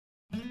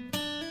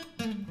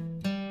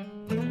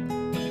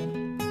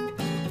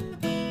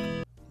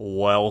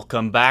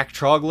Welcome back,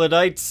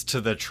 troglodytes,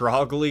 to the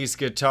Trogly's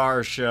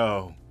Guitar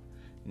Show.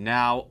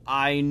 Now,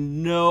 I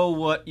know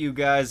what you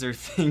guys are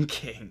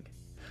thinking.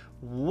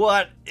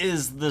 What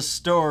is the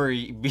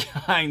story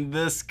behind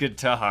this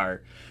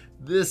guitar?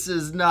 This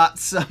is not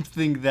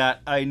something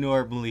that I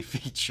normally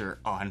feature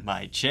on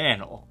my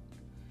channel.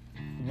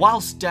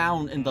 Whilst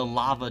down in the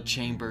lava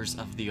chambers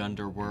of the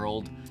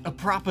underworld, a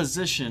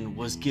proposition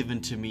was given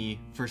to me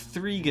for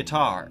 3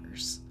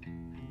 guitars.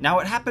 Now,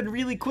 it happened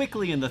really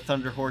quickly in the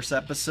Thunder Horse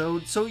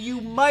episode, so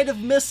you might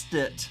have missed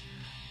it.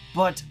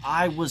 But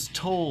I was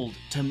told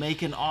to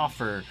make an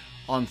offer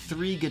on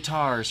 3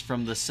 guitars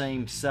from the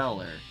same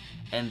seller,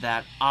 and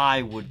that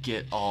I would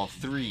get all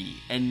 3,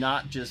 and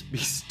not just be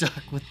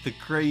stuck with the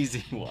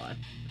crazy one.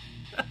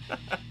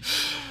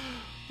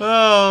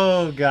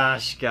 Oh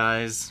gosh,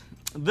 guys.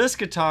 This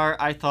guitar,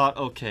 I thought,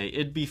 okay,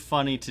 it'd be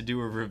funny to do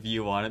a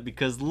review on it,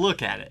 because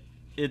look at it.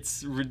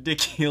 It's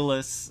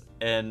ridiculous,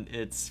 and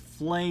it's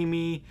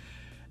flamey,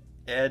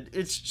 and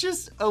it's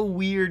just a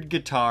weird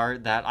guitar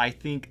that I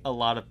think a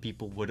lot of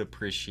people would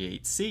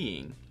appreciate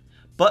seeing.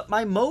 But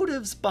my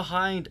motives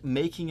behind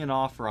making an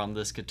offer on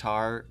this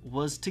guitar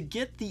was to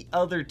get the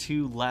other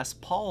 2 Les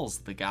Pauls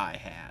the guy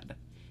had.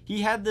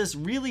 He had this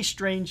really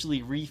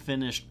strangely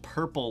refinished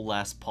purple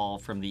Les Paul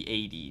from the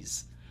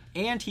 80s,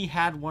 and he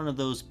had one of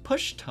those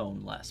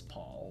push-tone Les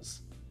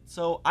Pauls.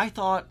 So I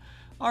thought,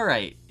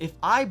 alright, if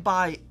I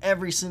buy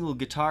every single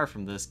guitar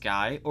from this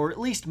guy, or at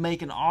least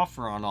make an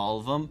offer on all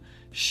of them,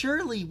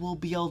 surely we'll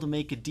be able to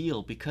make a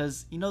deal,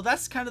 because, you know,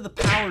 that's kind of the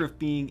power of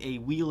being a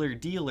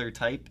wheeler-dealer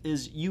type,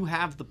 is you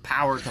have the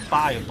power to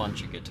buy a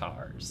bunch of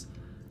guitars.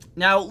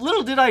 Now,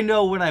 little did I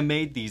know when I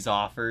made these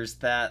offers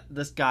that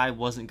this guy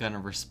wasn't going to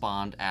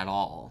respond at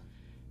all.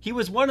 He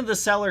was one of the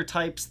seller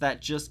types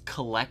that just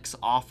collects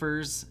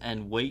offers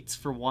and waits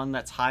for one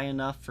that's high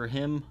enough for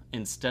him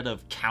instead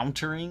of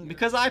countering,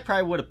 because I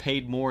probably would have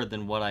paid more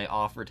than what I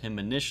offered him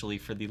initially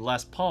for the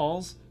Les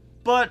Pauls.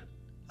 But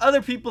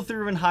other people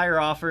threw in higher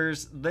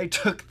offers, they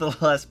took the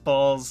Les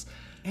Pauls,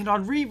 and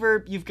on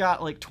Reverb you've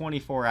got like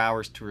 24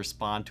 hours to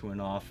respond to an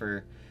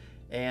offer.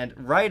 And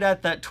right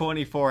at that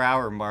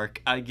 24-hour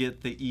mark, I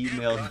get the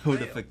email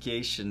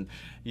notification,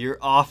 your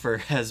offer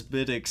has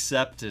been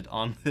accepted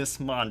on this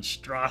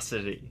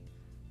monstrosity.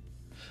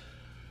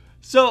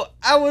 So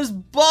I was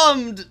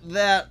bummed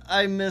that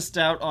I missed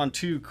out on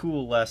 2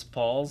 cool Les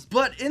Pauls,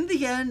 but in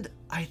the end,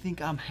 I think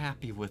I'm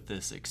happy with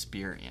this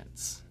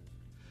experience.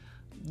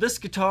 This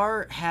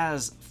guitar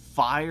has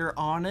fire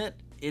on it,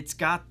 it's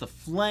got the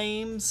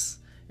flames.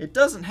 It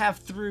doesn't have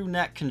through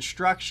neck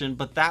construction,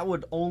 but that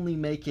would only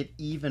make it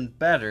even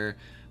better,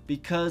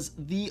 because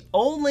the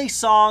only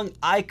song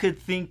I could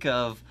think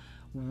of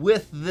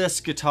with this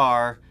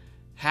guitar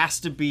has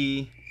to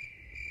be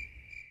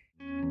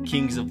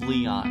Kings of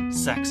Leon,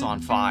 Sex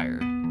on Fire.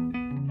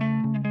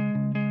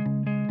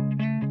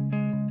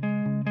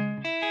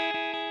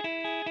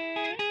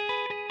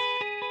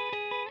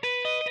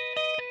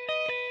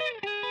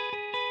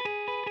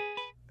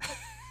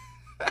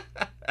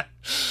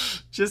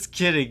 Just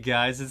kidding,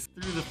 guys. It's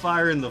Through the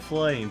Fire and the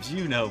Flames.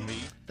 You know me.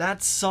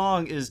 That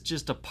song is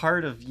just a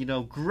part of, you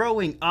know,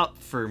 growing up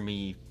for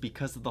me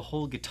because of the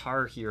whole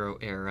Guitar Hero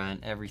era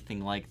and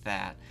everything like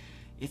that.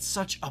 It's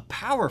such a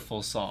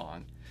powerful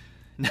song.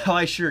 Now,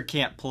 I sure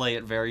can't play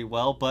it very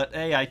well, but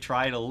hey, I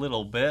tried a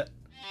little bit.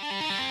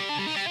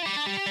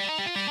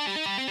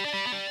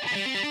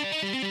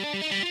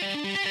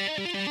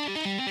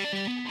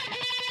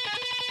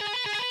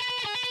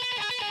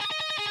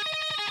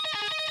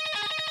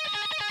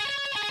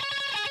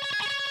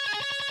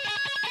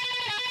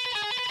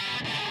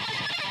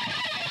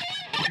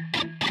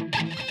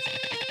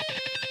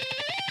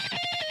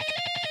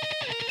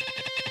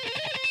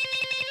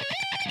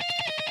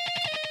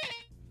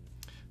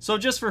 So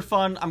just for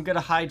fun, I'm going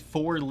to hide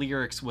 4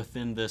 lyrics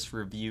within this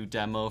review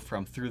demo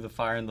from Through the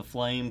Fire and the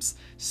Flames.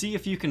 See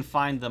if you can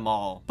find them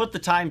all. Put the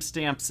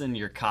timestamps in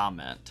your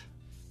comment.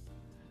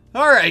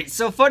 Alright,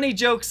 so funny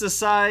jokes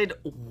aside,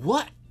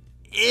 what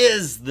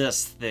is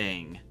this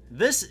thing?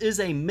 This is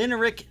a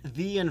Minarik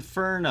The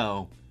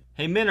Inferno.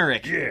 Hey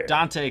Minarik, yeah.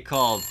 Dante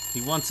called.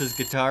 He wants his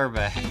guitar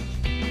back.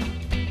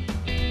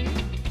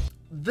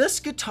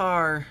 This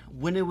guitar,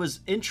 when it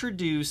was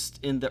introduced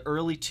in the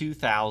early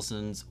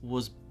 2000s,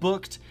 was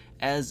booked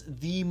as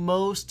the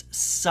most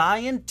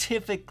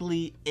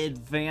scientifically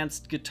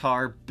advanced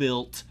guitar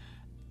built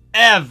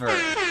ever.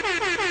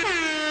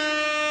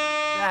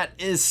 That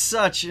is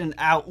such an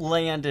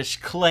outlandish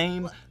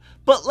claim,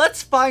 but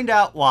let's find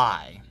out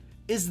why.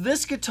 Is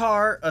this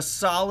guitar a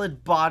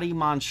solid body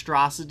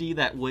monstrosity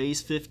that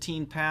weighs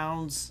 15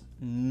 pounds?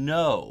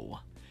 No.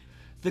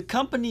 The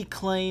company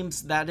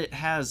claims that it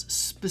has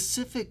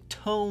specific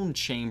tone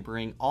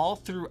chambering all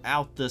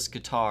throughout this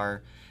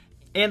guitar,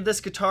 and this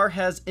guitar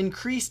has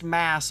increased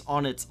mass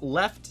on its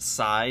left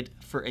side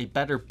for a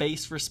better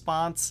bass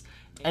response,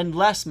 and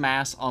less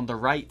mass on the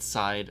right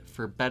side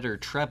for better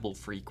treble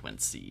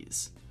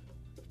frequencies.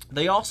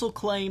 They also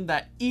claim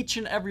that each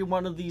and every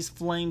one of these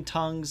flame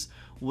tongues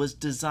was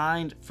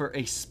designed for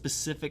a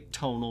specific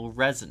tonal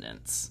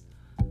resonance.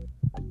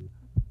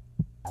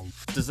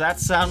 Does that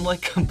sound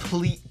like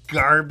complete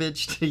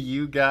garbage to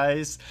you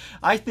guys?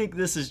 I think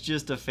this is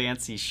just a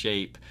fancy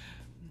shape.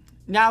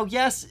 Now,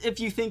 yes, if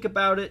you think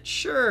about it,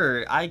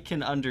 sure, I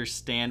can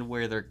understand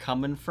where they're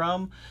coming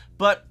from,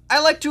 but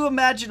I like to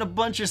imagine a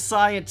bunch of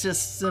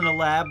scientists in a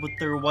lab with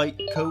their white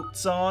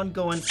coats on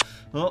going,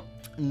 oh,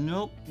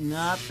 nope,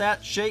 not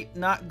that shape,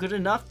 not good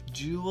enough,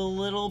 do a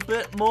little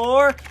bit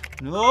more,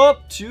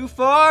 nope, too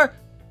far,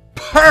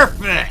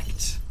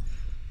 perfect!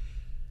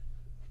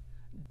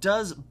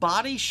 Does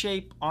body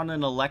shape on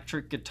an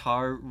electric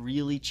guitar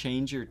really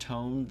change your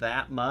tone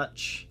that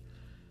much?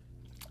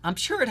 I'm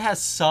sure it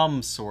has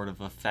some sort of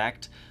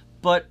effect,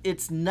 but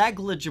it's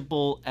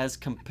negligible as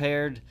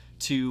compared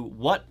to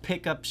what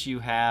pickups you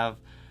have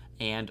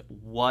and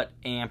what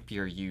amp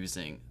you're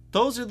using.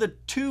 Those are the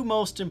two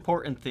most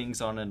important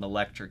things on an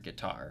electric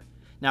guitar.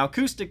 Now,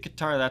 acoustic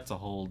guitar, that's a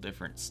whole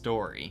different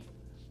story.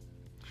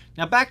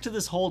 Now back to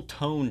this whole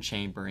tone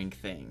chambering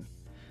thing.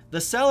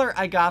 The seller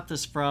I got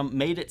this from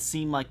made it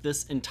seem like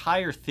this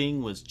entire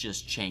thing was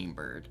just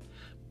chambered.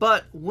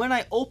 But when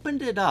I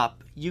opened it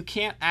up, you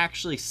can't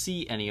actually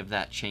see any of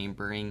that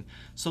chambering,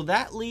 so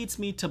that leads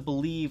me to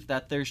believe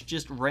that there's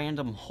just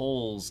random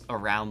holes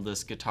around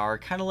this guitar,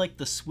 kind of like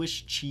the Swiss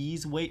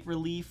cheese weight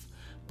relief,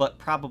 but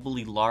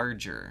probably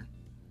larger.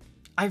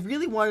 I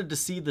really wanted to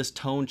see this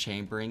tone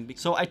chambering,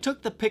 so I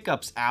took the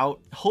pickups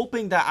out,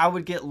 hoping that I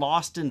would get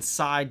lost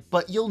inside,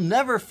 but you'll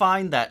never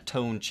find that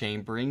tone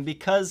chambering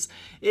because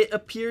it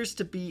appears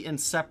to be in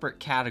separate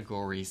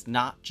categories,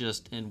 not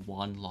just in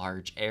one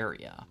large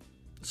area.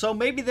 So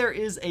maybe there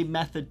is a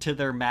method to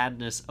their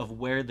madness of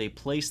where they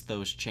place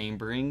those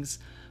chamberings,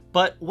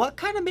 but what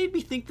kind of made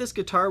me think this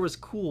guitar was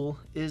cool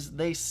is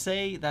they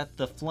say that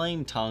the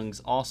flame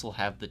tongues also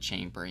have the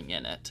chambering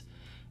in it.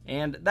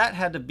 And that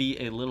had to be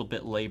a little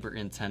bit labor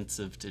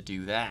intensive to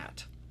do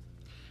that.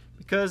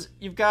 Because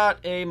you've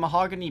got a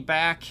mahogany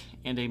back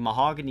and a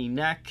mahogany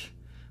neck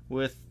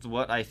with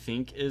what I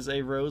think is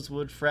a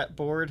rosewood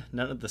fretboard.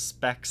 None of the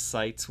spec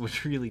sites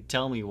would really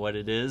tell me what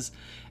it is.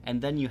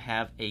 And then you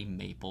have a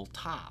maple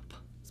top.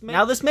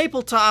 Now this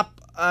maple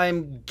top,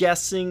 I'm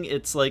guessing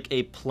it's like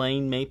a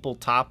plain maple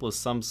top with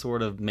some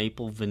sort of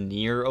maple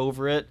veneer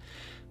over it.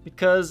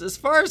 Because as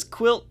far as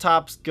quilt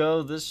tops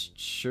go, this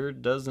sure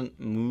doesn't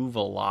move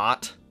a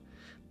lot.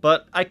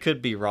 But I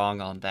could be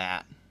wrong on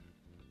that.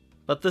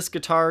 But this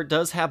guitar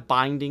does have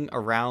binding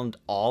around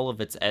all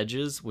of its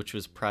edges, which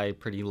was probably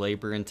pretty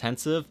labor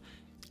intensive,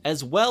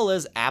 as well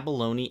as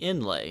abalone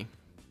inlay.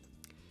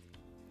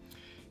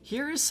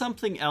 Here is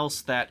something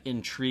else that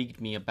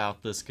intrigued me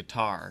about this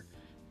guitar.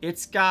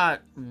 It's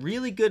got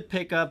really good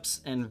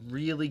pickups and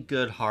really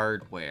good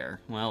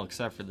hardware. Well,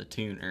 except for the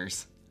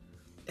tuners.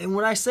 And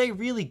when I say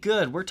really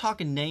good, we're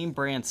talking name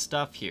brand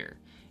stuff here.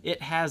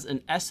 It has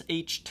an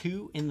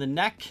SH2 in the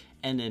neck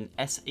and an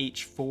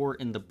SH4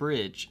 in the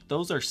bridge.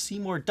 Those are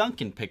Seymour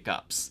Duncan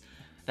pickups.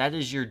 That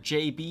is your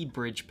JB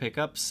bridge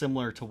pickup,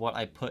 similar to what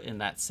I put in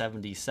that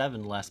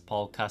 77 Les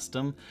Paul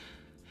Custom.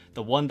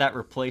 The one that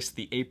replaced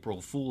the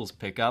April Fool's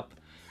pickup.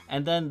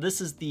 And then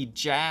this is the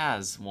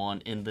Jazz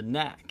one in the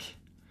neck.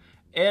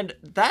 And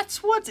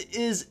that's what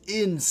is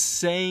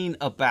insane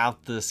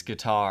about this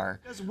guitar.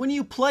 Because when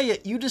you play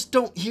it, you just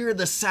don't hear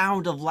the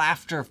sound of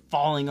laughter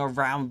falling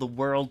around the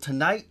world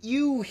tonight.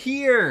 You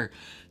hear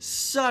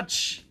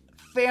such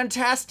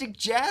fantastic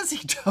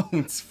jazzy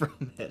tones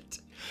from it.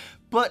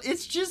 But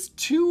it's just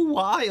too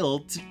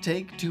wild to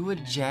take to a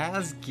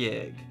jazz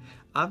gig.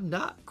 I'm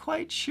not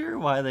quite sure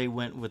why they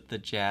went with the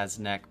jazz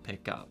neck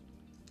pickup.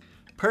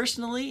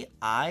 Personally,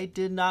 I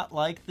did not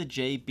like the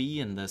JB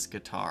in this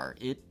guitar.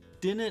 It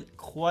didn't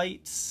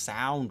quite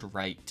sound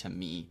right to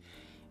me.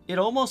 It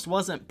almost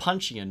wasn't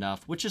punchy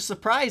enough, which is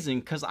surprising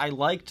because I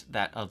liked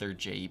that other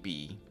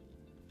JB.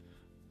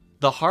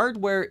 The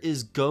hardware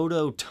is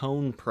Godot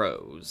Tone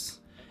Pros,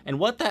 and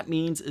what that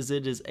means is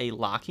it is a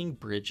locking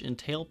bridge and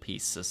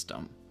tailpiece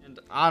system. And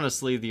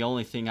honestly, the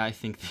only thing I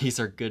think these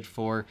are good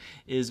for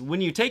is when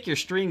you take your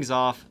strings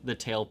off, the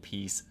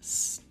tailpiece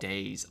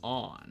stays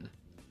on.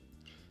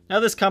 Now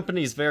this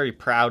company is very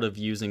proud of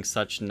using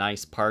such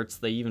nice parts.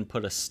 They even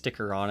put a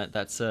sticker on it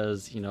that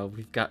says, you know,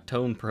 we've got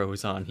Tone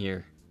Pros on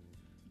here.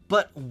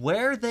 But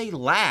where they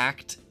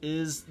lacked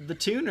is the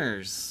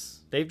tuners.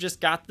 They've just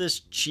got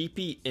this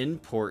cheapy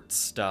import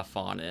stuff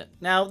on it.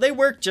 Now they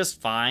work just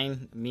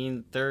fine. I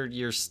mean, they're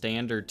your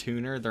standard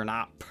tuner. They're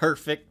not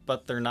perfect,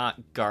 but they're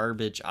not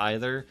garbage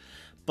either.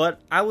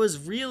 But I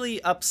was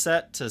really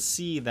upset to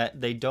see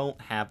that they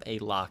don't have a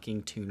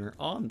locking tuner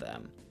on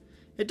them.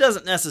 It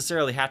doesn't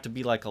necessarily have to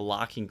be like a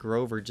locking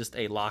Grover, just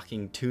a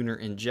locking tuner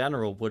in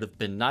general would have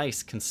been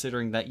nice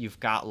considering that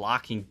you've got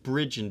locking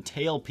bridge and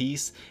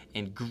tailpiece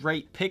and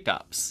great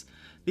pickups.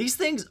 These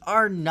things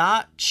are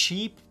not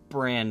cheap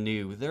brand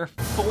new. They're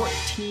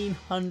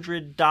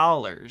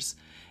 $1,400.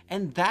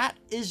 And that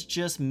is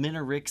just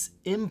Minarik's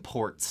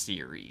import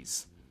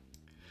series.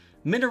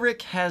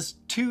 Minarik has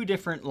two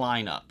different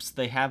lineups.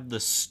 They have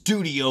the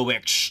Studio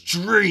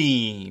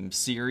Extreme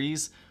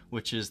series,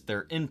 which is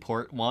their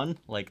import one,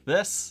 like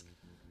this.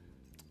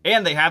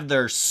 And they have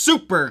their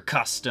Super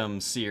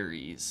Custom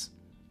series.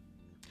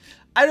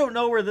 I don't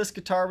know where this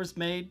guitar was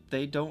made.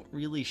 They don't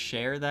really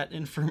share that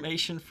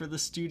information for the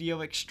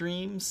Studio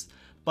Extremes.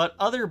 But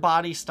other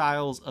body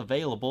styles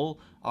available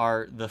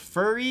are the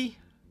Furry,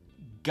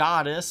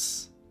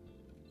 Goddess,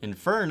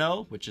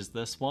 Inferno, which is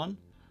this one,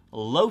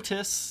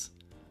 Lotus,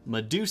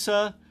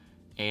 Medusa,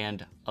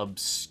 and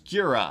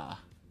Obscura.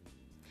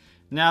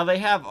 Now they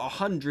have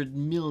 100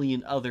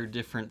 million other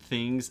different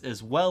things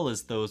as well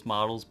as those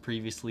models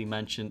previously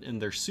mentioned in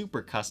their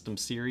Super Custom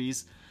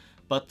series,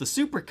 but the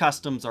Super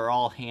Customs are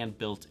all hand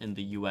built in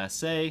the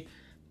USA,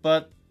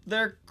 but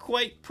they're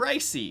quite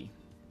pricey.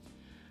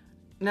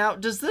 Now,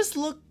 does this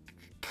look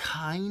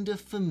kind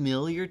of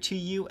familiar to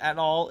you at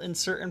all in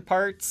certain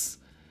parts?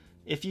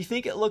 If you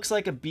think it looks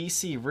like a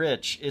BC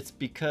Rich, it's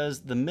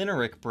because the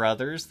Minarik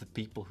brothers, the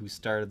people who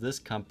started this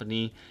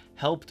company,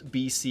 helped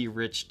BC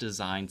Rich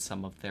design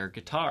some of their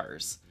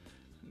guitars.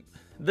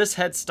 This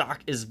headstock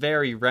is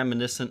very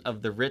reminiscent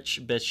of the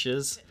Rich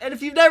Bitches. And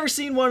if you've never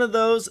seen one of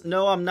those,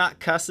 no, I'm not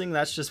cussing,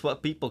 that's just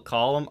what people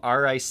call them,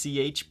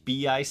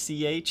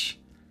 R-I-C-H-B-I-C-H.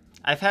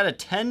 I've had a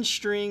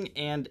 10-string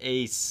and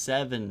a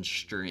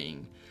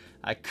 7-string.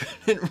 I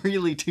couldn't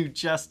really do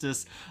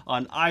justice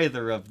on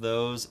either of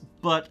those,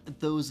 but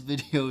those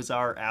videos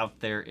are out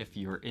there if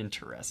you're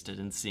interested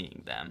in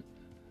seeing them.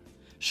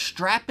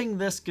 Strapping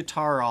this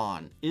guitar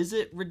on, is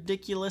it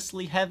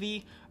ridiculously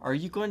heavy? Are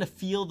you going to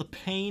feel the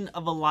pain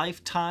of a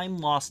lifetime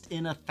lost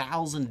in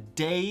 1,000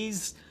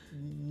 days?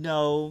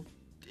 No,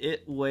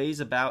 it weighs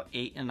about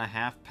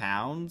 8.5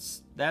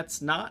 pounds.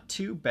 That's not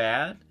too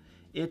bad.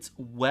 It's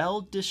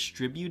well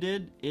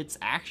distributed. It's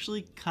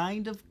actually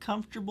kind of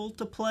comfortable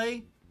to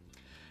play.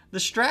 The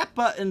strap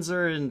buttons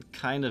are in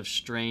kind of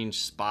strange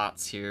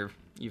spots here.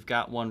 You've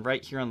got one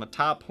right here on the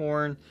top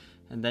horn,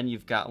 and then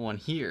you've got one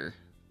here.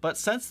 But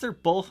since they're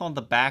both on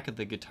the back of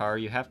the guitar,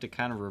 you have to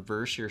kind of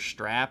reverse your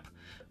strap,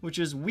 which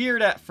is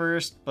weird at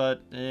first,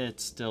 but it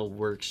still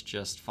works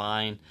just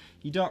fine.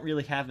 You don't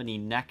really have any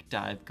neck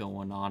dive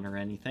going on or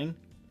anything.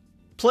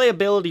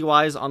 Playability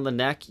wise, on the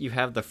neck you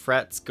have the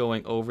frets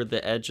going over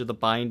the edge of the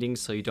binding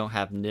so you don't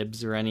have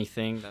nibs or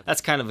anything.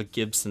 That's kind of a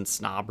Gibson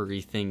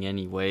snobbery thing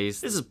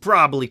anyways. This is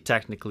probably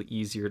technically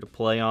easier to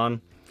play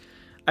on.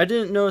 I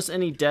didn't notice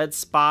any dead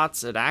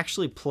spots. It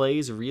actually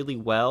plays really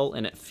well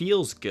and it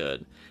feels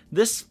good.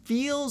 This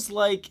feels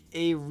like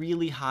a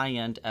really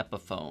high-end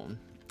Epiphone.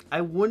 I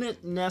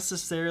wouldn't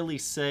necessarily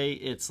say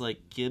it's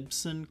like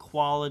Gibson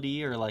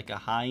quality or like a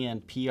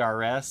high-end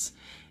PRS.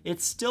 It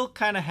still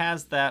kind of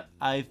has that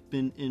I've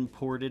been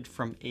imported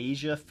from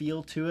Asia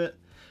feel to it,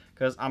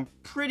 because I'm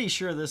pretty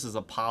sure this is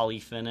a poly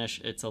finish.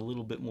 It's a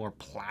little bit more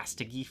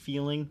plasticky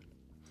feeling.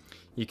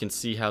 You can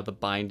see how the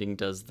binding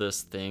does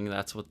this thing.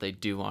 That's what they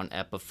do on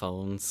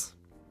Epiphones.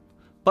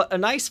 But a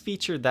nice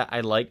feature that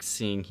I like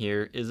seeing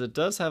here is it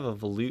does have a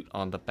volute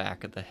on the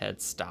back of the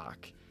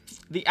headstock.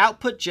 The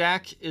output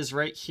jack is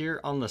right here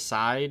on the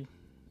side.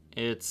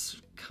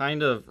 It's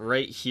kind of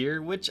right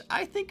here, which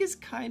I think is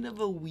kind of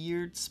a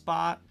weird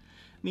spot.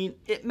 I mean,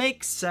 it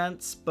makes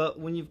sense, but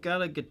when you've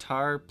got a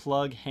guitar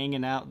plug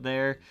hanging out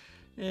there,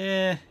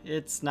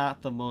 it's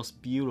not the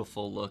most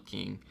beautiful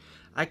looking.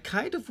 I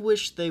kind of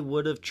wish they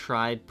would have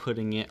tried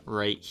putting it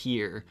right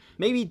here.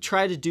 Maybe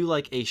try to do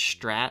like a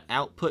Strat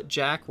output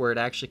jack where it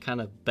actually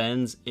kind of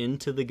bends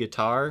into the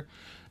guitar.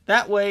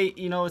 That way,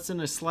 you know, it's in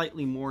a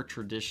slightly more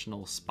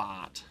traditional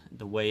spot,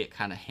 the way it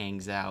kind of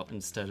hangs out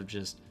instead of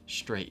just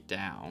straight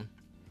down.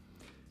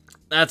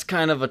 That's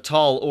kind of a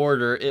tall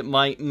order. It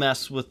might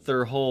mess with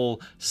their whole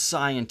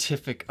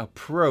scientific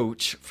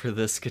approach for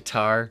this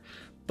guitar,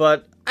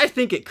 but I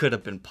think it could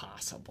have been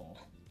possible.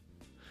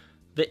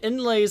 The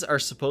inlays are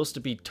supposed to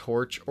be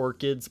torch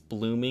orchids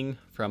blooming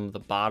from the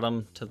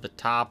bottom to the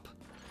top.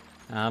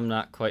 I'm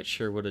not quite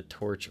sure what a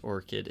torch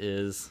orchid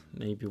is.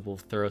 Maybe we'll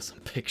throw some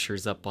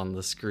pictures up on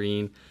the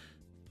screen.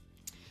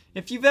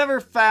 If you've ever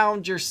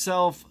found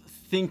yourself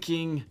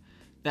thinking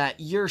that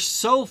you're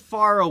so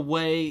far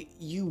away,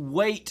 you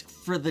wait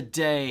for the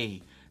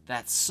day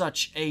that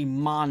such a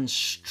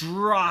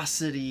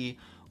monstrosity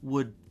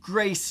would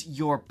grace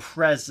your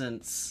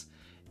presence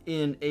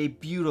in a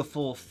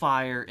beautiful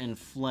fire and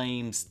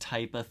flames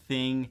type of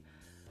thing,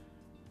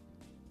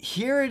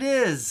 here it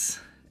is.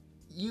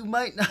 You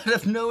might not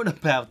have known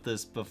about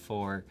this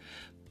before,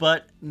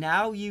 but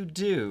now you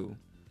do.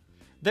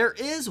 There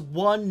is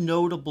one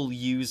notable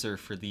user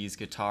for these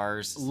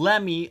guitars.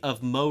 Lemmy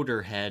of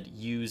Motorhead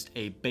used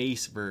a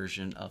bass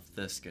version of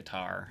this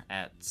guitar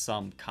at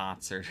some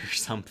concert or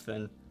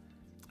something.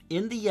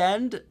 In the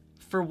end,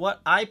 for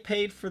what I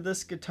paid for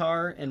this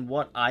guitar and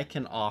what I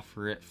can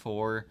offer it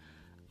for,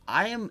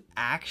 I am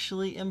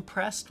actually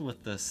impressed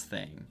with this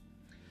thing.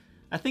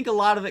 I think a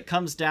lot of it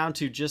comes down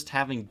to just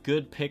having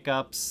good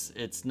pickups.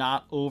 It's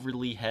not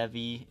overly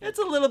heavy. It's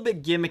a little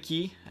bit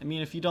gimmicky. I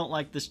mean, if you don't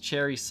like this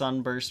cherry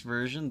sunburst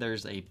version,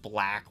 there's a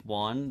black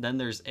one. Then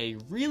there's a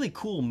really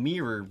cool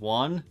mirrored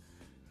one.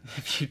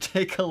 If you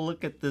take a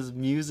look at this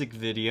music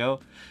video,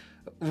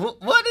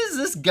 what is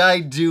this guy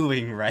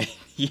doing right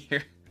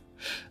here?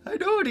 I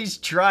know what he's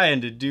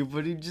trying to do,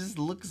 but he just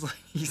looks like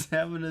he's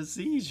having a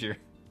seizure.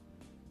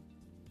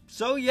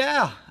 So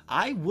yeah,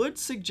 I would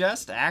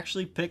suggest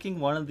actually picking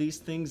one of these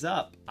things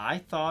up. I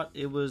thought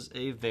it was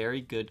a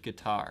very good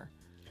guitar.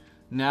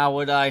 Now,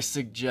 would I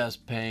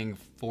suggest paying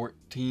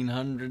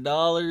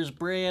 $1,400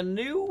 brand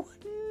new?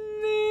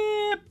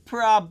 Nah,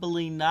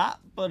 probably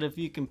not, but if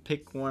you can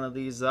pick one of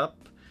these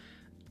up,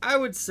 I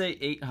would say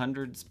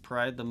 $800 is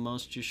probably the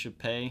most you should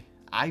pay.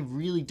 I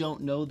really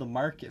don't know the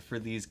market for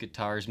these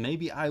guitars.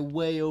 Maybe I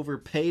way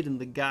overpaid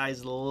and the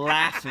guy's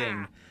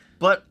laughing.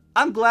 But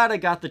I'm glad I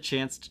got the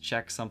chance to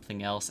check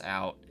something else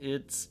out.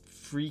 It's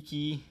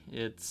freaky,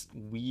 it's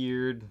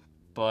weird,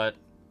 but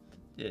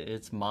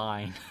it's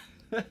mine.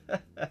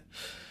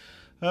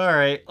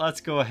 Alright,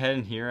 let's go ahead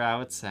and hear how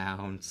it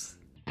sounds.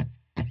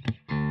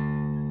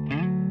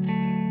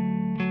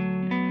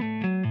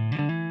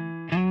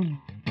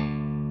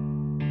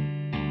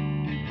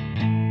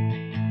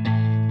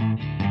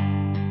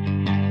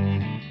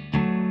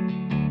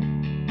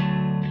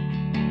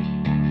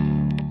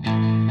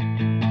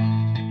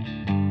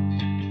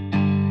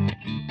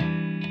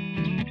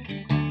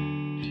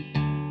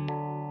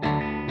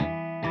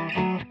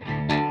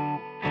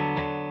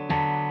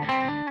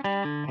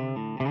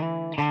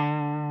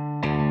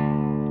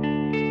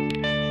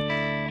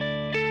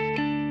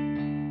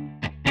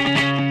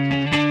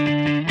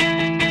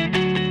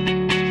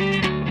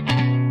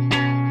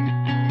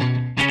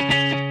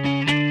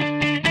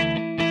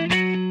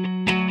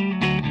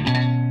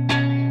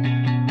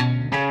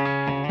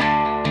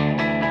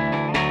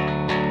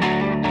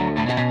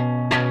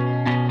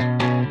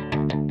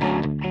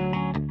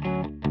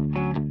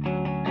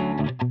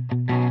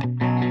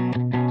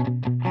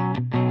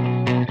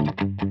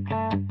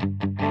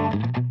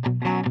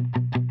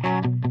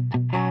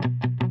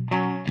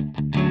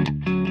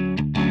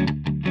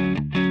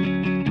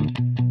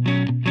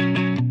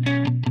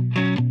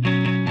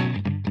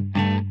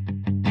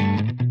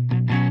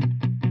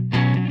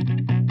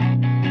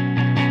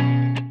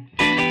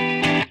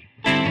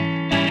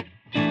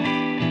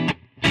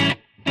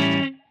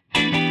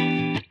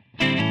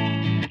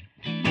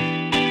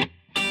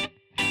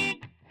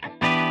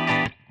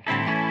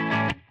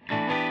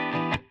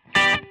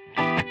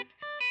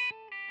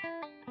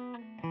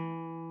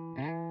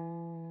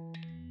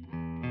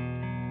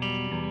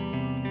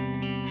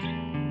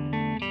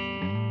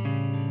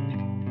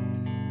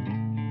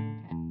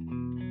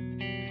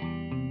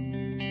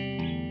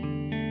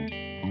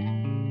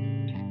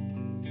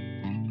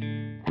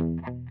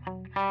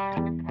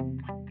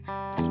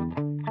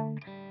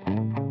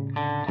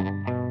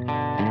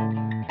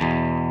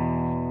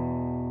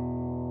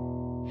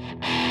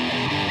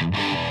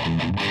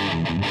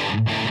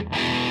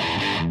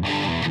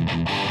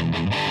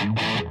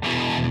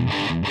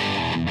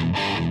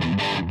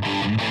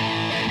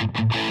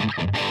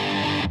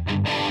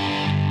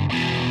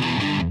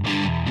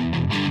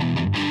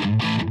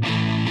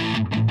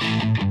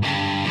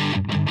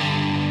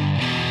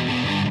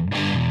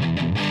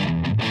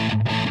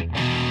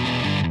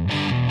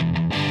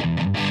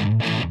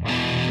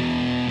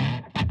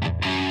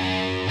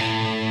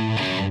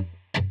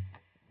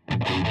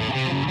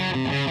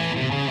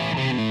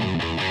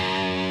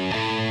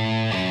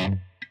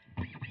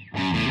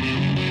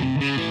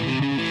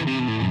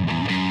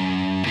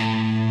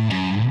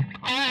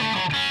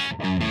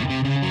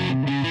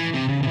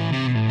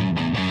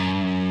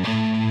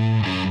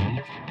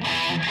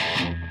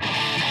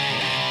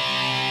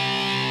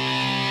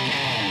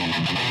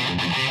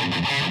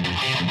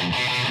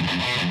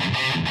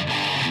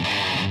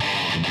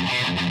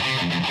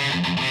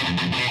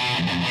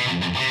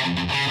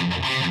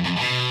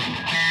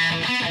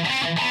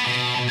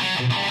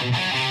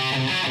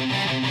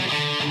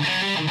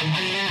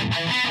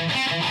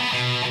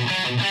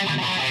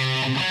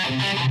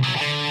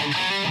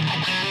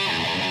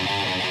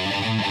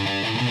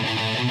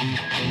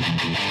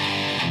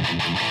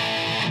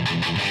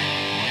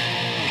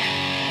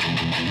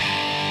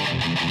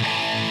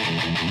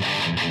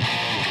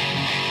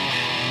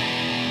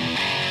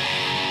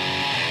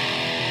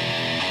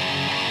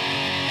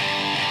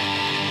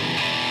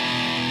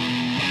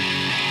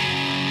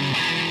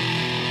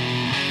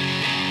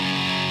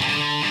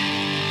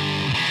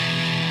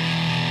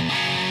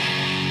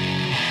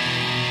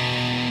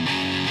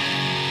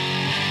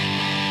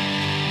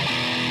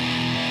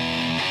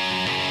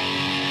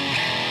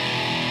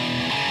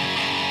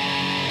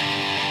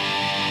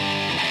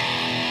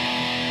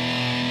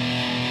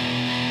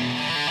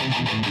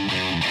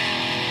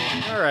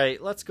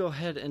 Alright, let's go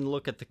ahead and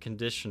look at the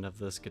condition of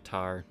this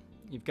guitar.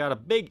 You've got a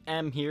big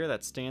M here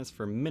that stands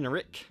for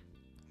Minarik.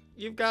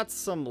 You've got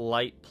some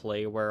light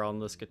play wear on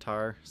this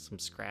guitar, some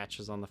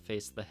scratches on the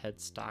face of the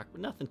headstock, but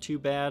nothing too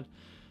bad.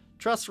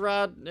 Truss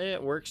rod,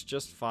 it works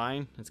just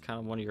fine. It's kind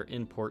of one of your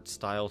import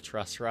style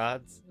truss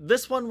rods.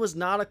 This one was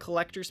not a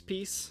collector's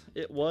piece.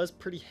 It was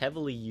pretty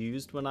heavily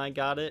used when I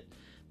got it,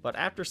 but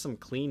after some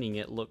cleaning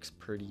it looks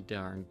pretty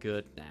darn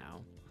good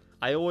now.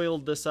 I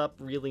oiled this up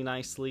really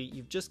nicely.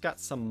 You've just got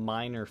some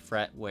minor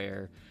fret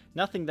wear.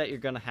 Nothing that you're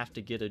gonna have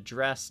to get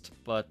addressed,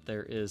 but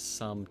there is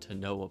some to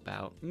know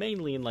about,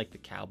 mainly in like the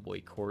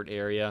cowboy cord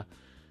area,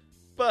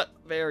 but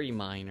very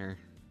minor.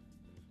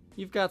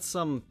 You've got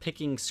some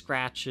picking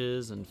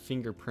scratches and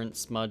fingerprint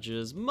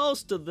smudges.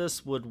 Most of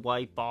this would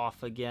wipe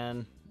off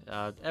again.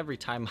 Every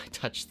time I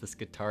touch this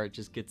guitar, it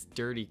just gets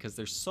dirty because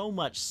there's so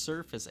much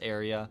surface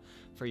area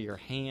for your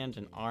hand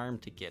and arm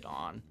to get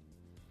on.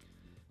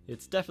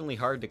 It's definitely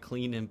hard to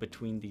clean in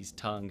between these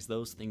tongues.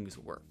 Those things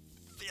were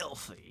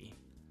filthy.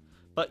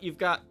 But you've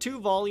got 2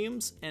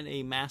 volumes and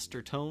a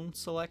master tone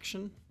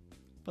selection,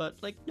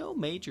 but like no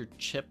major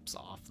chips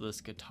off this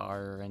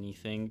guitar or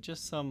anything,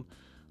 just some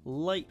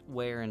light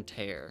wear and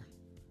tear.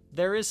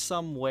 There is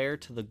some wear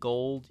to the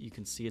gold. You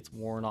can see it's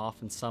worn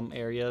off in some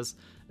areas,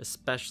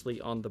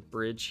 especially on the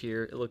bridge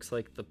here. It looks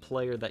like the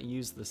player that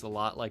used this a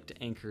lot liked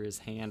to anchor his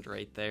hand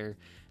right there.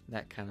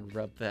 That kind of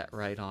rubbed that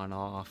right on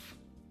off.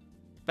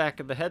 Back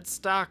of the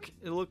headstock,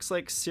 it looks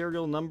like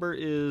serial number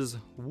is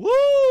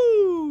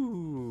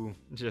woo!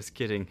 Just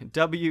kidding.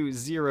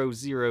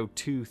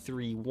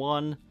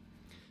 W00231.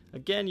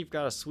 Again, you've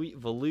got a sweet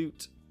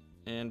volute,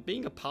 and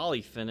being a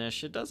poly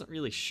finish, it doesn't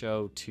really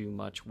show too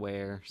much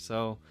wear,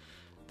 so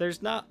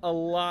there's not a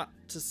lot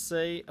to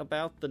say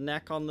about the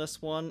neck on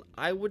this one.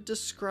 I would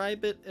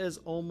describe it as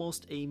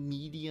almost a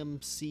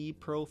medium C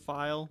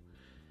profile.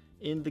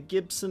 In the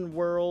Gibson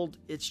world,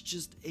 it's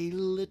just a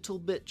little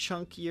bit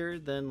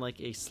chunkier than like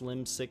a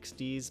slim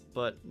 60s,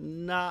 but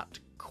not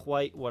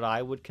quite what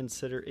I would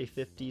consider a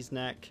 50s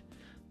neck,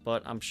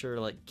 but I'm sure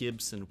like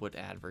Gibson would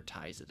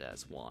advertise it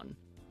as one.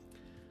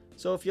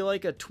 So if you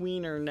like a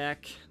tweener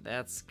neck,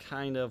 that's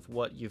kind of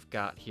what you've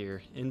got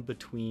here, in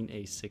between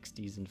a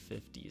 60s and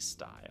 50s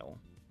style.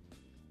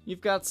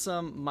 You've got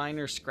some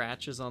minor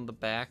scratches on the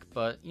back,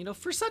 but you know,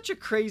 for such a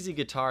crazy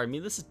guitar, I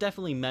mean, this is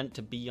definitely meant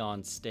to be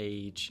on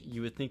stage.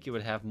 You would think it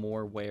would have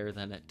more wear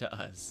than it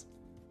does.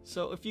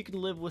 So if you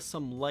can live with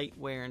some light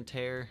wear and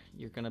tear,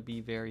 you're gonna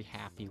be very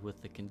happy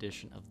with the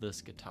condition of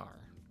this guitar.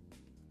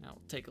 Now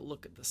we'll take a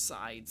look at the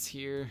sides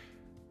here.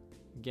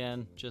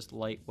 Again, just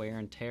light wear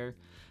and tear.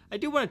 I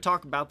do want to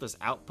talk about this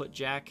output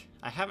jack.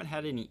 I haven't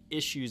had any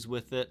issues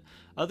with it,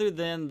 other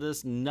than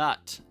this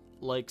nut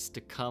likes to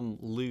come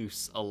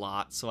loose a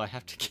lot, so I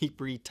have to keep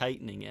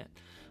retightening it.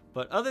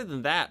 But other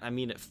than that, I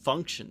mean, it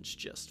functions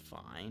just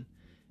fine.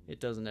 It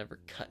doesn't ever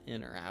cut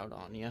in or out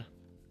on you.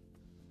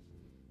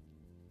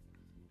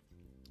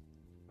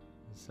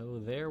 So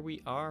there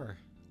we are.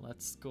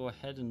 Let's go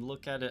ahead and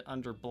look at it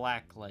under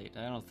black light.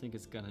 I don't think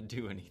it's gonna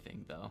do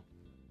anything though.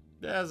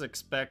 As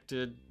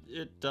expected,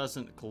 it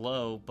doesn't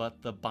glow,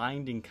 but the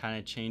binding kind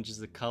of changes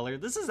the color.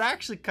 This is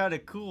actually kind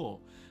of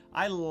cool.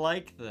 I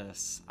like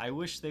this. I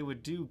wish they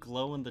would do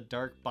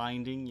glow-in-the-dark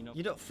binding.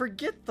 You know,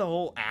 forget the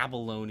whole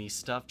abalone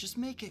stuff. Just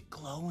make it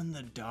glow in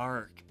the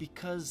dark,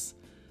 because,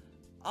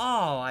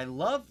 oh, I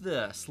love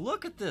this.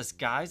 Look at this,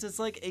 guys. It's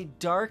like a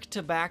dark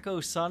tobacco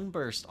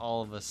sunburst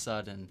all of a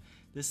sudden.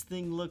 This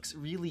thing looks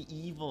really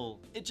evil.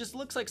 It just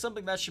looks like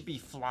something that should be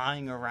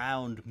flying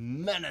around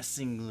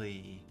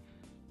menacingly.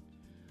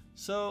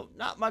 So,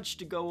 not much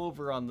to go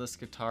over on this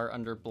guitar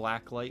under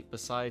blacklight,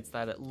 besides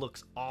that it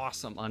looks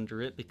awesome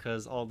under it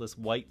because all this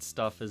white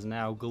stuff is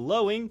now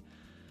glowing.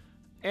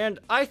 And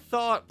I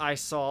thought I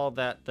saw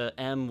that the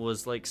M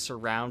was like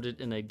surrounded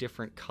in a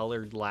different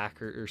colored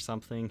lacquer or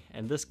something,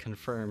 and this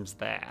confirms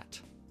that.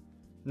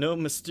 No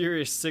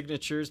mysterious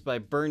signatures by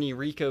Bernie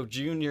Rico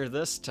Jr.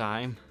 this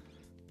time.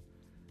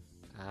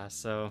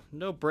 So,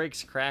 no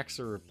breaks, cracks,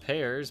 or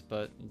repairs,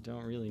 but you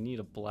don't really need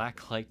a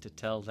blacklight to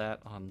tell that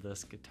on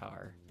this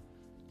guitar.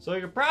 So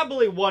you're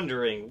probably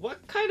wondering,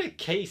 what kind of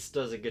case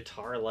does a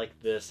guitar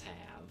like this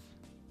have?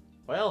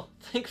 Well,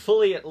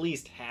 thankfully it at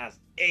least has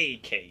a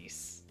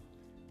case.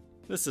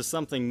 This is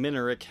something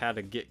Minarik had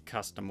to get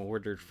custom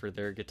ordered for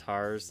their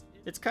guitars.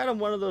 It's kind of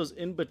one of those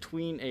in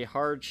between a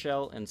hard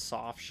shell and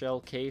soft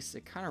shell case.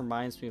 It kind of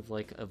reminds me of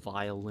like a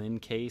violin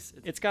case.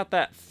 It's got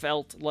that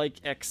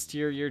felt-like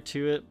exterior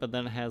to it, but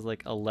then it has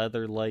like a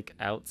leather-like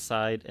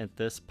outside at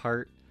this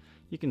part.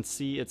 You can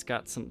see it's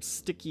got some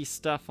sticky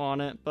stuff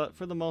on it, but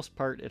for the most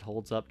part it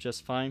holds up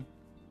just fine.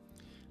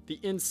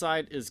 The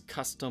inside is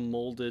custom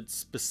molded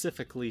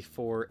specifically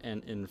for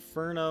an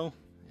Inferno,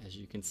 as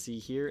you can see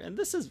here, and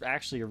this is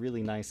actually a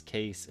really nice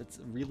case.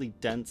 It's really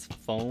dense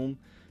foam,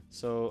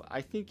 so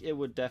I think it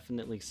would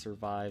definitely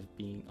survive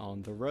being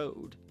on the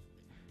road.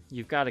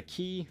 You've got a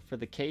key for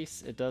the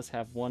case. It does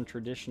have one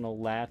traditional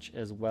latch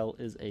as well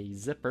as a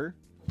zipper.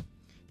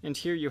 And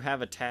here you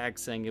have a tag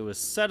saying it was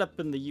set up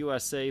in the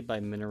USA by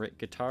Minarik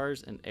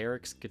Guitars and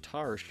Eric's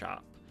Guitar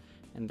Shop.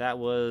 And that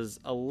was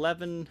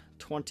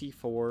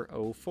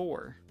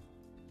 11/24/04.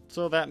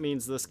 So that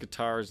means this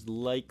guitar is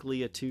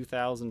likely a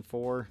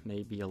 2004,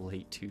 maybe a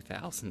late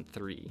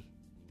 2003.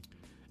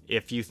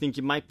 If you think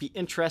you might be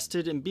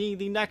interested in being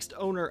the next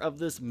owner of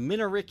this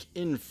Minarik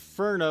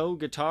Inferno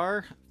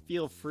guitar,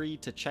 feel free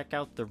to check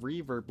out the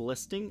Reverb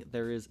listing.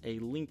 There is a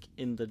link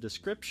in the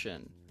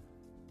description.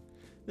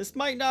 This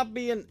might not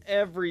be an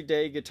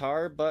everyday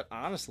guitar, but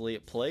honestly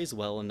it plays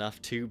well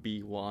enough to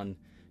be one.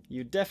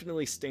 You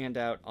definitely stand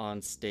out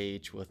on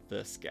stage with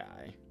this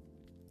guy.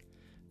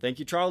 Thank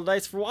you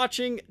Trogly for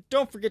watching.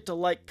 Don't forget to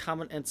like,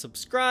 comment, and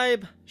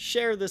subscribe.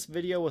 Share this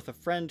video with a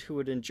friend who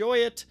would enjoy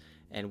it,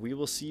 and we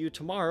will see you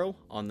tomorrow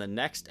on the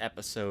next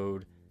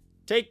episode.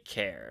 Take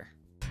care.